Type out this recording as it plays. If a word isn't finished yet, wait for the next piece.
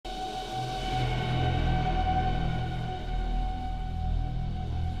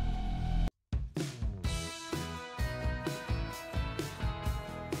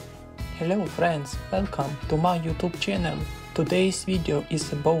Hello friends, welcome to my YouTube channel. Today's video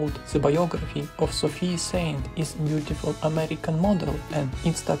is about the biography of Sophie Saint, is beautiful American model and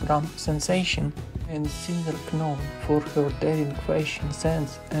Instagram sensation, and singer known for her daring fashion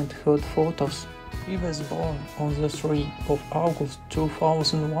sense and hot photos. She was born on the 3rd of August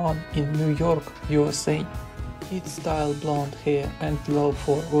 2001 in New York, USA. Its style blonde hair and love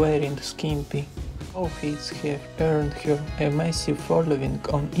for wearing skimpy outfits have earned her a massive following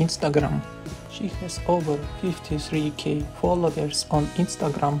on Instagram. She has over 53k followers on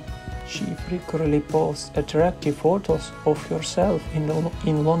Instagram. She frequently posts attractive photos of herself in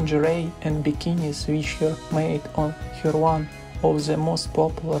lingerie and bikinis, which her made on her one of the most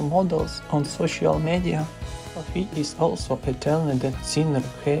popular models on social media. Sophie is also a talented singer,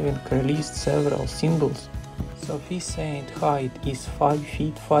 having released several singles. Sophie Saint's height is 5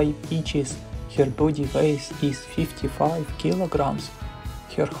 feet 5 inches. Her body weight is 55 kilograms.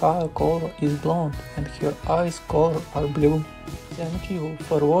 Her hair color is blonde and her eyes color are blue. Thank you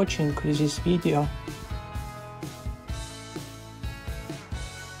for watching this video.